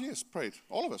 5 years prayed.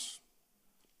 All of us.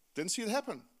 Didn't see it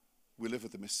happen. We live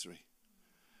with the mystery.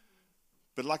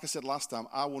 But like I said last time,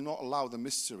 I will not allow the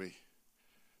mystery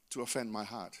to offend my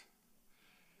heart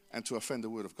and to offend the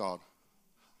word of God.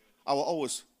 I will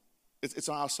always, it's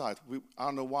on our side. I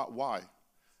don't know why.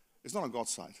 It's not on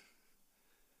God's side.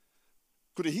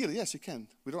 Could He heal it? Yes, He can.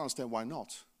 We don't understand why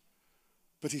not.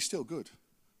 But He's still good.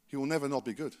 He will never not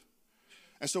be good.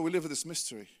 And so we live with this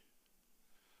mystery.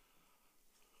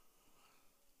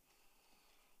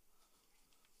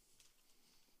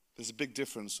 There's a big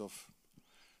difference of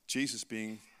Jesus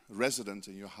being resident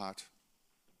in your heart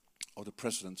or the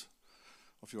president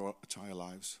of your entire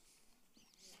lives.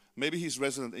 Maybe He's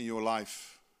resident in your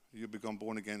life. You've become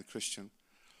born again Christian,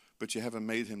 but you haven't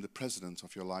made Him the president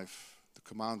of your life, the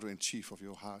commander-in-chief of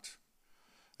your heart.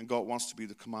 And God wants to be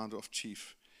the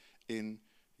commander-in-chief in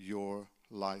your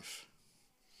life.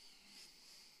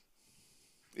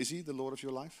 Is He the Lord of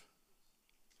your life?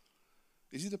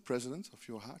 Is He the president of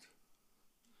your heart?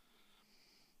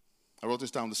 I wrote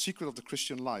this down. The secret of the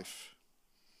Christian life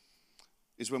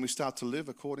is when we start to live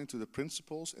according to the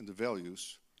principles and the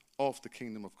values of the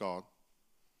kingdom of God.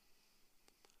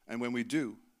 And when we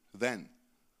do, then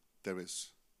there is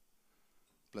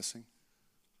blessing,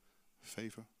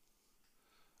 favor,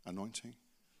 anointing,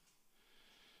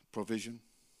 provision,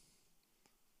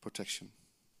 protection.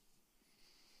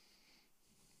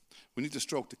 We need to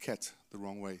stroke the cat the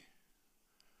wrong way.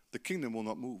 The kingdom will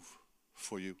not move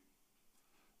for you.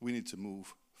 We need to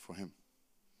move for Him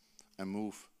and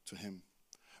move to Him.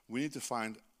 We need to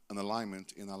find an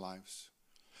alignment in our lives.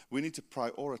 We need to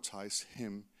prioritize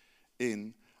Him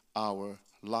in our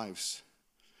lives.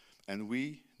 And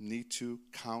we need to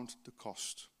count the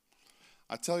cost.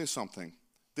 I tell you something,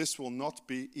 this will not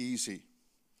be easy.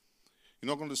 You're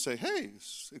not going to say, hey,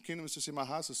 the kingdom is just in my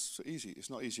house, it's so easy.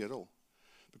 It's not easy at all.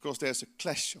 Because there's a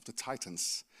clash of the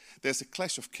titans. There's a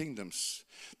clash of kingdoms.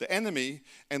 The enemy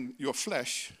and your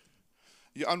flesh,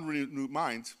 your unrenewed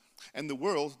mind, and the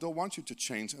world don't want you to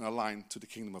change and align to the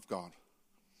kingdom of God.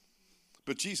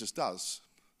 But Jesus does.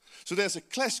 So there's a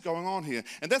clash going on here.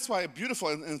 And that's why beautiful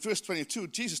in verse 22,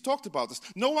 Jesus talked about this.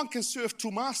 No one can serve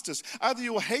two masters. Either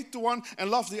you will hate the one and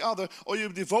love the other, or you'll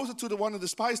be devoted to the one and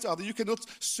despise the other. You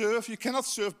cannot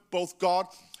serve both God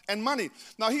and money.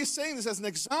 Now he's saying this as an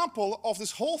example of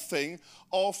this whole thing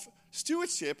of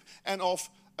stewardship and of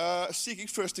seeking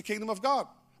first the kingdom of God.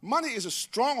 Money is a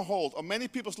stronghold on many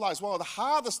people's lives. One of the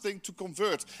hardest things to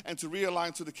convert and to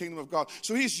realign to the kingdom of God.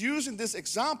 So he's using this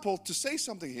example to say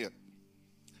something here.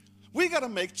 We got to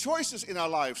make choices in our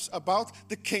lives about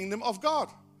the kingdom of God.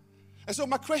 And so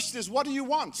my question is, what do you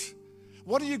want?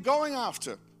 What are you going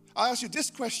after? I ask you this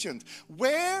question.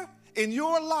 Where in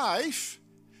your life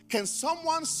can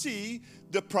someone see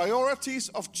the priorities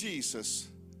of Jesus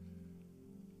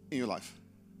in your life?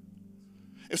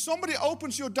 If somebody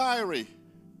opens your diary,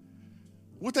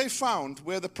 would they find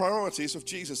where the priorities of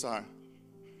Jesus are?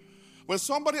 When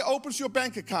somebody opens your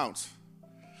bank account,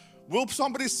 will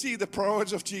somebody see the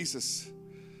priorities of Jesus?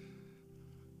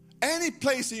 Any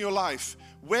place in your life,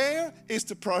 where is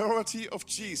the priority of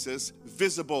Jesus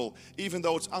visible, even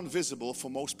though it's invisible for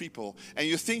most people? And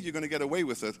you think you're going to get away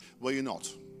with it, well, you're not.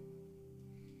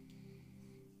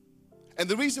 And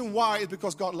the reason why is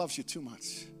because God loves you too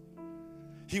much.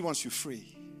 He wants you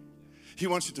free. He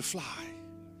wants you to fly.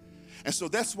 And so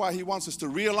that's why he wants us to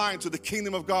realign to the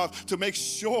kingdom of God, to make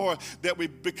sure that we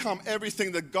become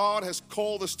everything that God has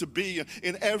called us to be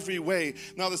in every way.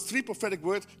 Now, there's 3 prophetic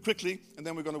words quickly, and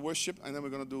then we're going to worship, and then we're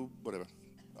going to do whatever.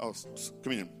 Oh,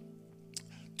 communion.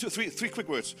 3 quick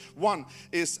words. One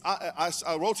is,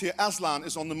 I wrote here, Aslan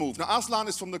is on the move. Now, Aslan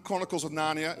is from the Chronicles of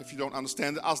Narnia, if you don't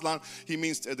understand it. Aslan, he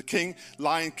means the king,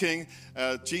 lion king.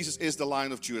 Jesus is the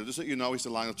Lion of Judah. Just so you know, he's the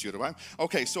Lion of Judah, right?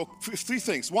 Okay, so 3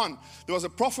 things. One, there was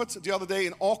a prophet the other day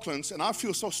in Auckland, and I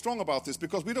feel so strong about this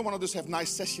because we don't want to just have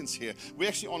nice sessions here. We're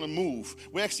actually on a move.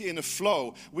 We're actually in a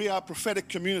flow. We are a prophetic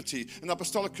community, an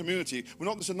apostolic community. We're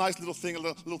not just a nice little thing, a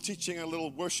little teaching, a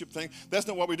little worship thing. That's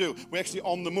not what we do. We're actually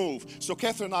on the move. So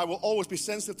Catherine and I will always be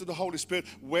sensitive to the Holy Spirit.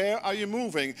 Where are you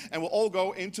moving? And we'll all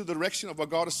go into the direction of what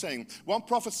God is saying. One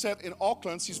prophet said in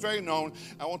Auckland, she's very known,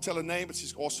 I won't tell her name, but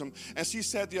she's awesome. And she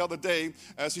said the other day,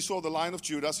 she saw the Lion of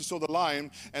Judah, she saw the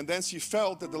lion, and then she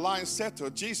felt that the lion said to her,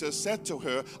 Jesus said to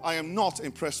her, I am not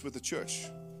impressed with the church.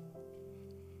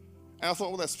 And I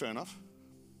thought, well, that's fair enough.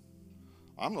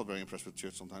 I'm not very impressed with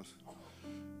church sometimes.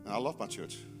 And I love my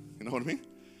church. You know what I mean?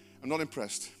 I'm not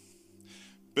impressed.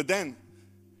 But then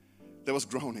there was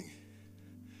groaning,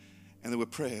 and there were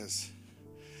prayers,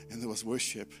 and there was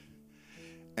worship,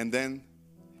 and then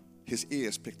his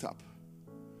ears picked up,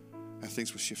 and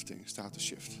things were shifting, started to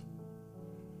shift.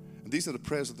 And these are the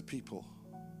prayers of the people.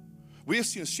 We have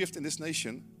seen a shift in this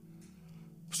nation.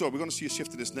 So we're going to see a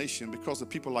shift in this nation because of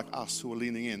people like us who are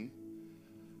leaning in,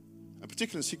 and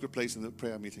particularly in secret place in the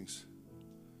prayer meetings.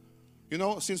 You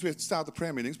know, since we had started the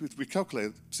prayer meetings, we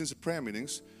calculated, since the prayer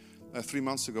meetings, 3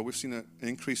 months ago, we've seen an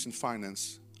increase in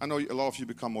finance. I know a lot of you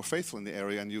become more faithful in the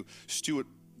area and you steward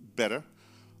better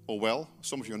or well.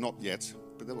 Some of you are not yet,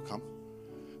 but they will come.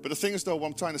 But the thing is, though, what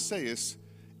I'm trying to say is,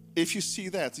 if you see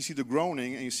that, you see the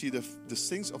groaning and you see the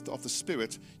things of the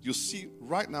Spirit, you'll see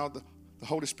right now the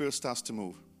Holy Spirit starts to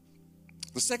move.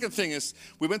 The second thing is,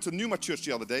 we went to Numa Church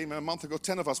the other day. A month ago,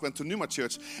 10 of us went to Numa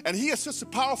Church. And he has such a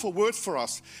powerful word for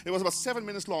us. It was about 7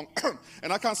 minutes long.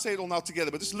 And I can't say it all now together,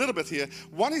 but just a little bit here.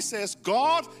 One, he says,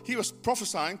 God, he was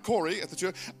prophesying, Corey at the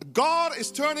church, God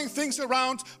is turning things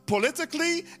around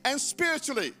politically and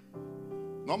spiritually.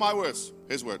 Not my words,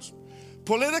 his words.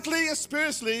 Politically and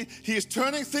spiritually, he is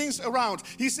turning things around.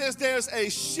 He says there's a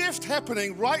shift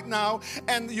happening right now,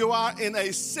 and you are in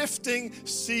a sifting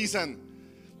season.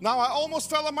 Now, I almost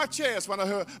fell on my chairs when I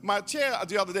heard my chair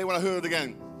the other day when I heard it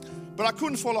again. But I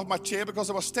couldn't fall off my chair because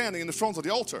I was standing in the front of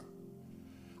the altar.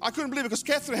 I couldn't believe it because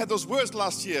Catherine had those words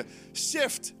last year.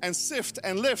 Shift and sift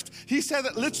and lift. He said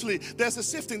that literally, there's a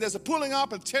sifting, there's a pulling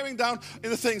up and tearing down in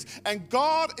the things. And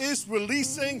God is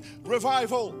releasing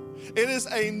revival. It is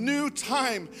a new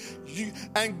time.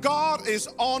 And God is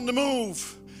on the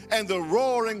move. And the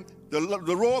roaring, the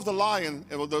roar of the lion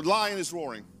is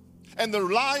roaring. And the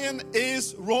lion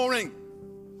is roaring.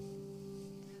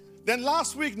 Then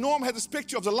last week, Norm had this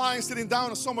picture of the lion sitting down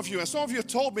on some of you. And some of you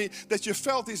told me that you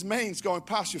felt his manes going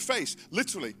past your face.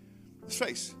 Literally, his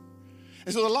face.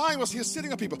 And so the lion was here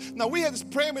sitting on people. Now, we had this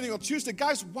prayer meeting on Tuesday.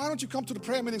 Guys, why don't you come to the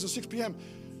prayer meetings at 6 p.m.?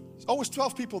 There's always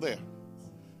 12 people there.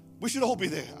 We should all be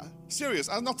there. Serious,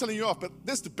 I'm not telling you off, but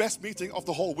this is the best meeting of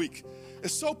the whole week.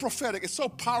 It's so prophetic. It's so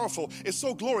powerful. It's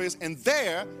so glorious. And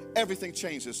there, everything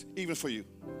changes, even for you.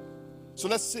 So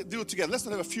let's do it together. Let's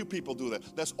not have a few people do that.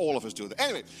 Let's all of us do that.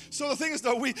 Anyway, so the thing is,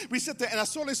 though, we sit there, and I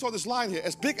suddenly saw this lion here,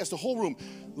 as big as the whole room,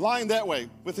 lying that way,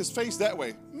 with his face that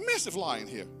way. Massive lion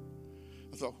here.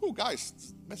 I thought, oh,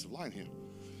 guys, massive lion here.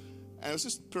 And I was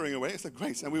just purring away. It's like,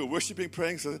 great. And we were worshiping,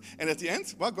 praying. And at the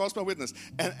end, well, God's my witness.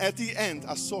 And at the end,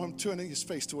 I saw him turning his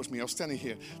face towards me. I was standing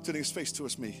here, turning his face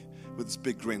towards me with this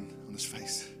big grin on his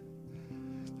face.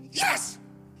 Yes!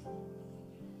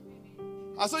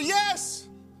 I said, yes!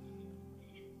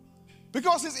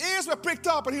 Because his ears were pricked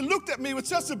up, and he looked at me with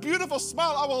such a beautiful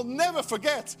smile I will never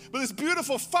forget, with his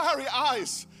beautiful fiery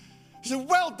eyes. He said,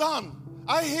 well done.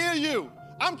 I hear you.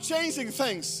 I'm changing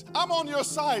things. I'm on your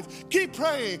side. Keep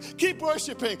praying. Keep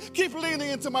worshiping. Keep leaning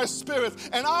into my spirit.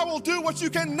 And I will do what you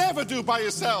can never do by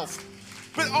yourself.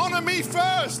 But honor me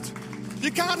first.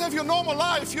 You can't have your normal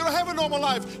life. You don't have a normal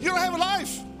life. You don't have a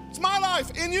life. It's my life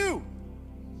in you.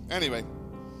 Anyway.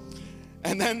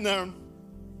 And then,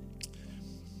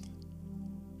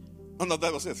 oh no,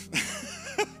 that was it.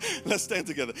 Let's stand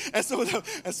together. And so,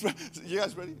 you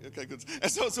guys ready? Okay, good.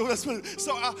 And so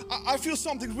I feel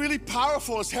something really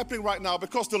powerful is happening right now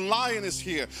because the lion is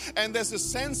here. And there's a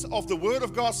sense of the word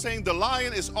of God saying the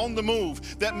lion is on the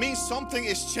move. That means something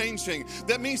is changing.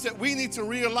 That means that we need to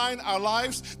realign our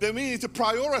lives. That we need to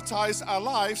prioritize our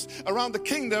lives around the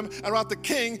kingdom, around the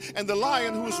king and the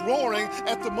lion who is roaring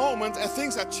at the moment, and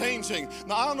things are changing.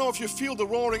 Now, I don't know if you feel the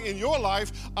roaring in your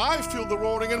life. I feel the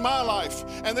roaring in my life.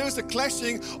 And there is a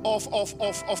clashing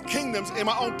of kingdoms in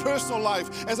my own personal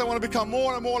life as I want to become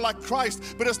more and more like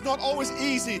Christ. But it's not always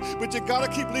easy. But you got to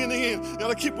keep leaning in. You got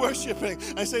to keep worshiping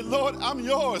and say, Lord, I'm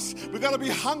yours. We got to be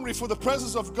hungry for the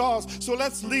presence of God. So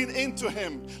let's lean into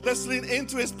him. Let's lean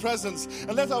into his presence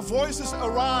and let our voices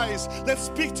arise. Let's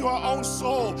speak to our own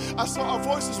soul. I saw our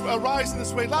voices arise in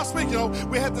this way. Last week,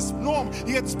 we had this Norm.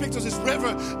 He had this picture of this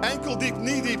river, ankle deep,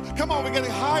 knee deep. Come on, we're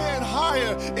getting higher and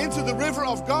higher into the river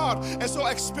of God. And so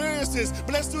experience this.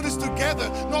 But let's do this together,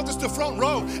 not just the front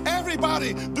row.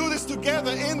 Everybody do this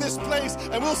together in this place,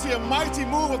 and we'll see a mighty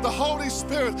move of the Holy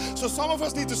Spirit. So some of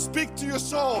us need to speak to your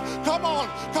soul. Come on,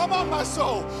 my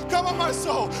soul. Come on, my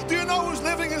soul. Do you know who's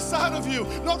living inside of you?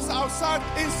 Not just outside,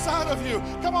 inside of you.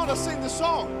 Come on, let's sing the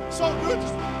song. So good.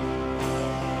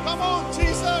 Come on,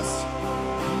 Jesus.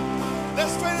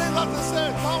 Let's train it like I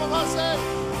said. Come on, I say.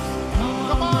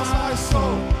 Come on, my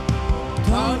soul.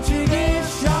 Don't you get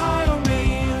shy on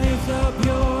me, lift up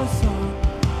your song,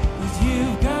 'cause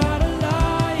you've got a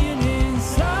lion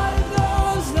inside of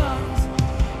those lungs.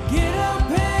 Get up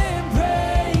and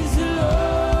praise the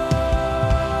Lord.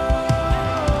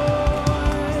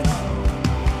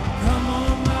 Come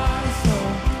on, my soul,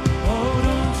 oh,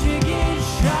 don't you get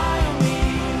shy on me,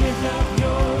 lift up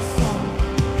your song,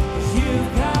 'cause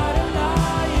you've got a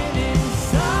lion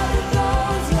inside of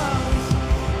those lungs.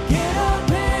 Get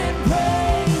up and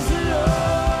praise the Lord.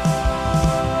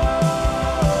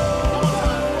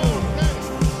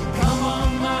 Come on,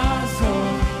 my soul,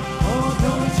 oh,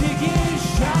 don't you get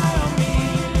shy on me,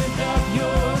 lift up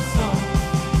your song,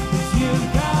 'cause you've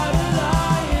got a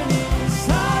lion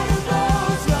inside of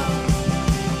those lungs.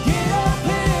 Get up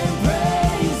and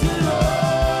praise the Lord.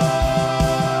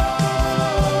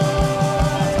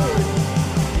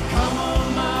 Come on,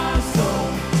 my soul,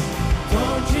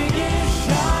 don't you get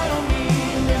shy on me,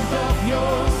 lift up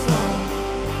your song,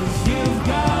 'cause you've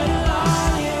got a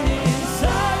lion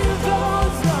inside of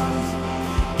those lungs.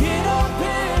 Get up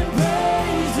and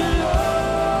praise the Lord.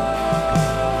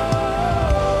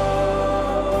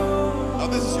 Now,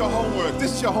 this is your homework.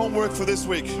 This is your homework for this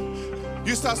week.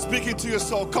 You start speaking to your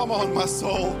soul. Come on, my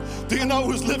soul. Do you know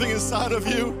who's living inside of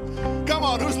you? Come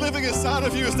on, who's living inside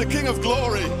of you is the King of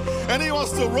Glory. And he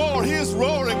wants to roar. He is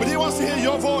roaring, but he wants to hear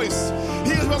your voice.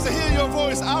 He wants to hear your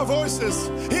voice, our voices.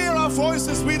 Hear our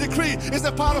voices, we decree. It's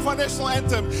a part of our national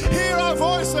anthem. Hear our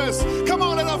voices. Come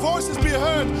on, let our voices be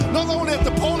heard, not only at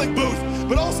the polling booth,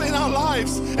 but also in our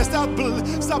lives. And start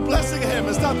blessing him,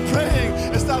 and start praying,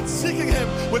 and start seeking him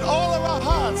with all of our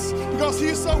hearts, because he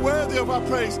is so worthy of our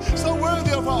praise, so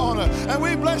worthy of our honor. And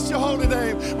we bless your holy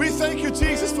name. We thank you,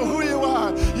 Jesus, for who you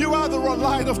are. You are the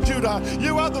Lion of Judah.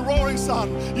 You are the roaring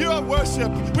sun. You are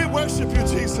worship. We worship you,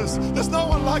 Jesus. There's no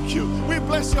one like you. We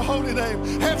bless your holy name.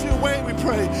 Have your way, we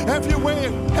pray. Have your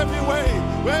way. Have your way.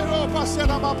 Come on,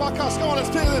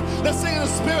 let's sing in the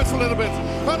spirit for a little bit.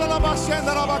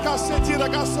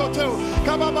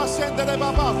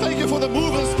 Thank you for the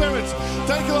move of the Spirit.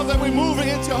 Thank you, Lord, that we're moving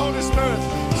into your Holy Spirit.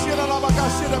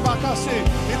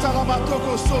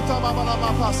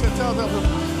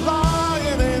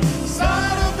 Lion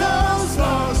inside of those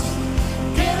lungs.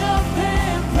 Get up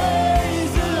and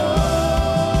praise the Lord.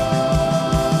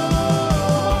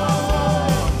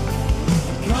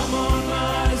 Come on, my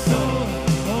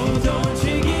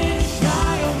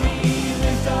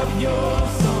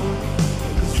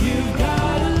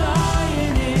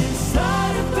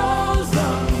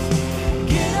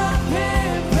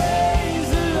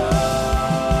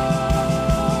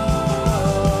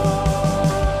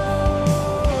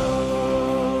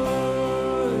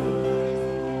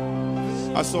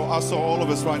saw all of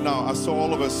us right now. I saw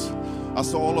all of us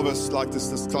like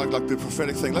this kind of like the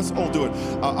prophetic thing. Let's all do it.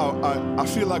 I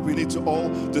feel like we need to all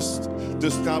this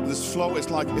flow. It's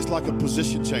like a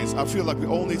position change. I feel like we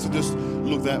all need to just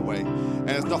look that way, and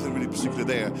there's nothing really particular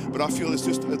there. But I feel it's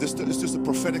just a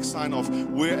prophetic sign of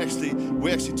we're actually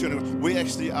turning. We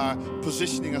actually are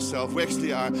positioning ourselves. We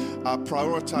actually are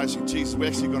prioritizing Jesus. We're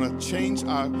actually going to change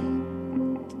our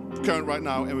current right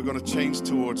now, and we're going to change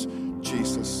towards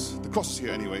Jesus. The cross is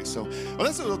here anyway, so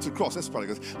let's go to the cross. That's probably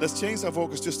good. Let's change our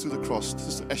focus just to the cross.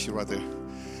 Just Eshe right there.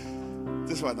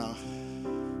 This right now.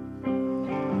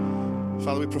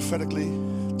 Father, we prophetically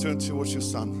turn towards your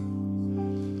Son,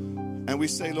 and we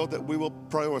say, Lord, that we will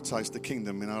prioritize the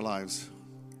kingdom in our lives.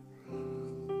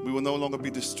 We will no longer be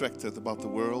distracted about the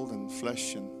world and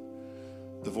flesh and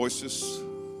the voices,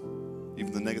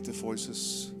 even the negative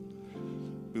voices.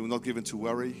 We will not give in to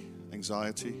worry,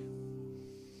 anxiety.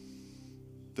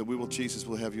 That Jesus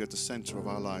will have you at the center of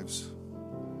our lives,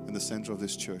 in the center of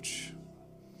this church.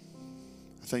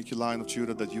 I thank you, Lion of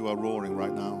Judah, that you are roaring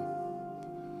right now.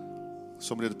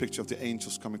 Somebody had a picture of the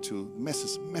angels coming to,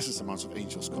 massive amounts of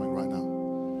angels coming right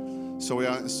now. So we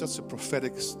are in such a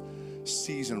prophetic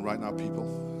season right now, people.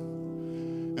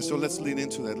 And so let's lean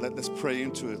into that. Let's pray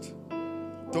into it.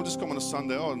 Don't just come on a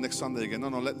Sunday, next Sunday again. No,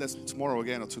 let's tomorrow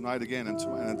again, or tonight again, and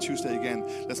then Tuesday again.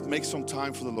 Let's make some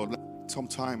time for the Lord. Some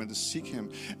time and just seek Him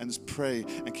and just pray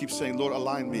and keep saying, Lord,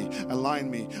 align me, align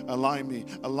me, align me,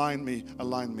 align me,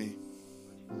 align me.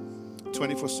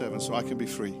 24/7 so I can be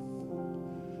free.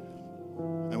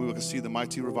 And we will see the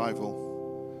mighty revival.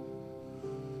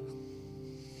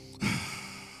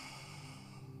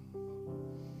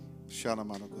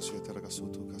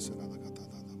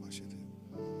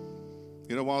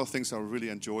 You know, one of the things I really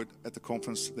enjoyed at the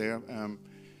conference there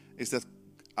is that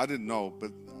I didn't know,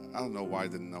 but I don't know why I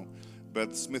didn't know.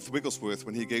 But Smith Wigglesworth,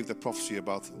 when he gave the prophecy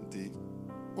about the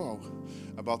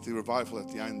revival at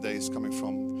the end days coming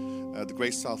from the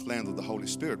great south land of the Holy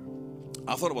Spirit,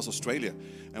 I thought it was Australia,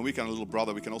 and we can, a little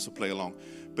brother, we can also play along.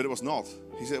 But it was not.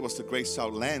 He said it was the great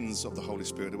south lands of the Holy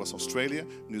Spirit. It was Australia,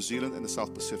 New Zealand, and the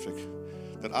South Pacific.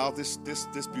 That out of this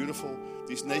beautiful,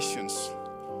 these nations,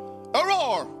 a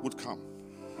roar would come.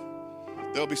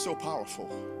 They'll be so powerful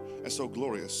and so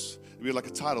glorious. It'll be like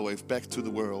a tidal wave back to the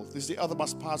world. This is the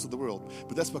othermost parts of the world.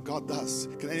 But that's what God does.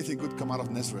 Can anything good come out of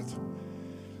Nazareth?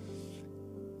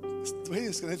 Can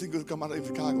anything good come out of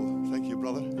Invercargill? Thank you,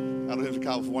 brother. Out of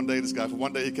Invercargill for one day, this guy. For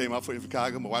one day he came up for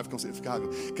Invercargill. My wife comes to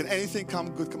Invercargill. Can anything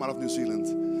good come out of New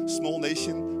Zealand? Small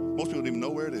nation. Most people don't even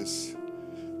know where it is.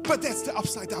 But that's the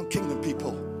upside down kingdom,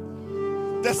 people.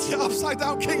 That's the upside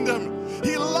down kingdom.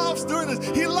 He loves doing this.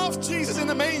 He loves Jesus in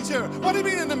the manger. What do you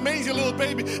mean in the manger, little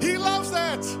baby? He loves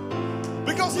that.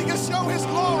 Because he can show his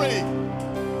glory.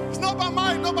 It's not by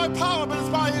might, not by power, but it's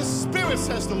by his Spirit,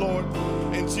 says the Lord.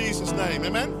 In Jesus' name,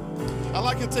 amen. I'd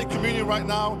like you to take communion right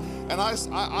now. And I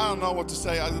don't know what to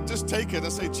say. I just take it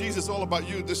and say, Jesus, all about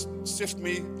you. Just sift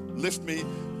me, lift me,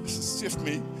 sift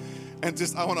me. And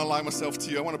just, I want to align myself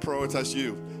to you. I want to prioritize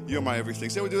you. You're my everything.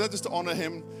 So we do that just to honor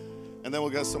him. And then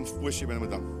we'll get some worship and we're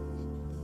done.